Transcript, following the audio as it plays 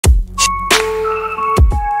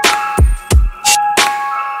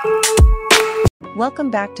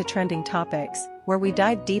Welcome back to Trending Topics, where we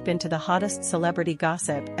dive deep into the hottest celebrity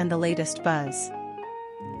gossip and the latest buzz.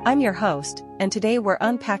 I'm your host, and today we're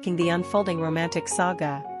unpacking the unfolding romantic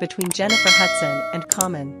saga between Jennifer Hudson and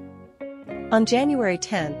Common. On January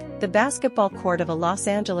 10th, the basketball court of a Los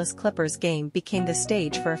Angeles Clippers game became the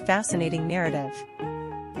stage for a fascinating narrative.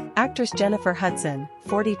 Actress Jennifer Hudson,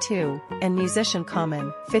 42, and musician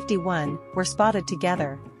Common, 51, were spotted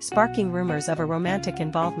together, sparking rumors of a romantic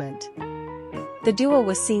involvement. The duo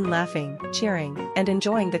was seen laughing, cheering, and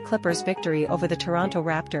enjoying the Clippers' victory over the Toronto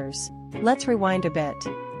Raptors. Let's rewind a bit.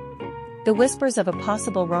 The whispers of a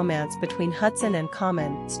possible romance between Hudson and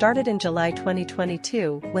Common started in July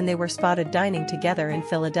 2022 when they were spotted dining together in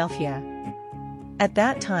Philadelphia. At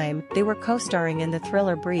that time, they were co-starring in the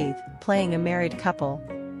thriller Breathe, playing a married couple.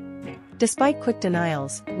 Despite quick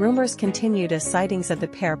denials, rumors continued as sightings of the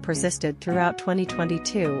pair persisted throughout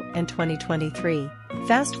 2022 and 2023.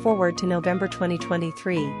 Fast forward to November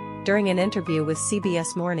 2023, during an interview with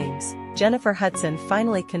CBS Mornings, Jennifer Hudson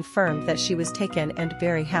finally confirmed that she was taken and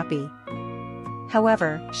very happy.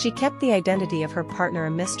 However, she kept the identity of her partner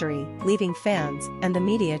a mystery, leaving fans and the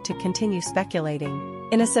media to continue speculating.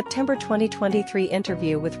 In a September 2023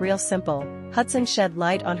 interview with Real Simple, Hudson shed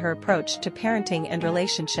light on her approach to parenting and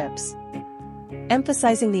relationships.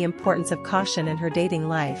 Emphasizing the importance of caution in her dating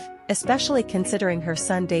life, especially considering her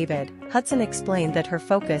son David, Hudson explained that her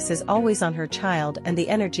focus is always on her child and the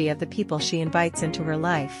energy of the people she invites into her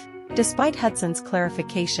life. Despite Hudson's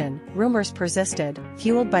clarification, rumors persisted,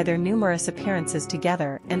 fueled by their numerous appearances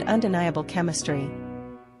together and undeniable chemistry.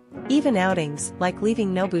 Even outings, like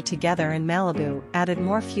leaving Nobu together in Malibu, added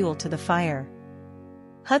more fuel to the fire.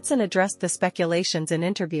 Hudson addressed the speculations in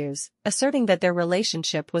interviews, asserting that their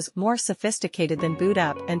relationship was more sophisticated than Boot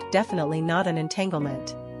Up and definitely not an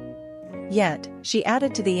entanglement. Yet, she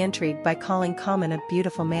added to the intrigue by calling Common a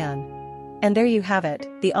beautiful man. And there you have it,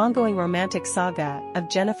 the ongoing romantic saga of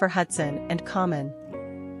Jennifer Hudson and Common.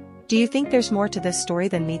 Do you think there's more to this story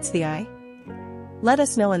than meets the eye? Let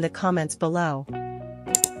us know in the comments below.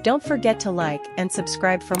 Don't forget to like and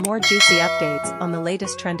subscribe for more juicy updates on the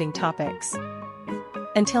latest trending topics.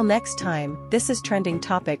 Until next time, this is Trending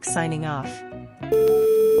Topics signing off.